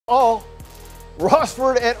Oh,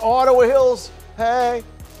 Rossford and Ottawa Hills. Hey.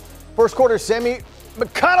 First quarter semi.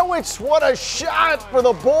 McConowitz, what a shot for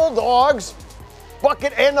the Bulldogs.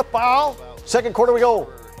 Bucket and the foul. Second quarter we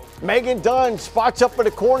go. Megan Dunn spots up in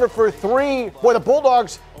the corner for three. Boy, the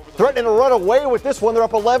Bulldogs threatening to run away with this one. They're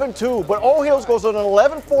up 11-2. But O'Hills goes on an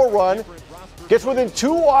 11-4 run. Gets within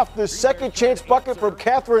two off the second chance bucket from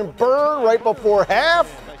Catherine Byrne right before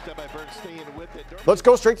half. Let's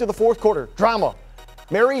go straight to the fourth quarter. Drama.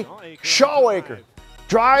 Mary Shawacre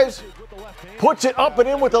drives, puts it up and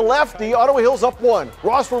in with the lefty. Ottawa Hills up one.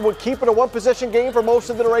 Rossford would keep it a one-possession game for most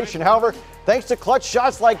of the duration. However, thanks to clutch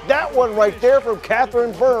shots like that one right there from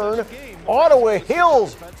Catherine Byrne, Ottawa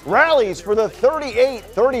Hills rallies for the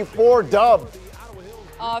 38-34 dub.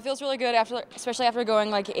 It feels really good, especially after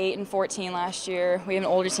going like 8-14 last year. We have an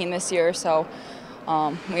older team this year, so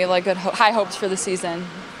we have like good high hopes for the season.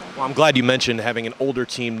 Well, I'm glad you mentioned having an older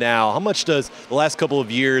team now. How much does the last couple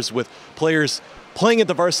of years with players playing at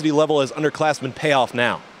the varsity level as underclassmen pay off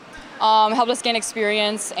now? Helped us gain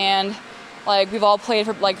experience, and like we've all played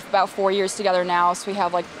for like about 4 years together now, so we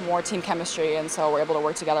have like more team chemistry, and so we're able to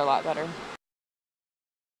work together a lot better.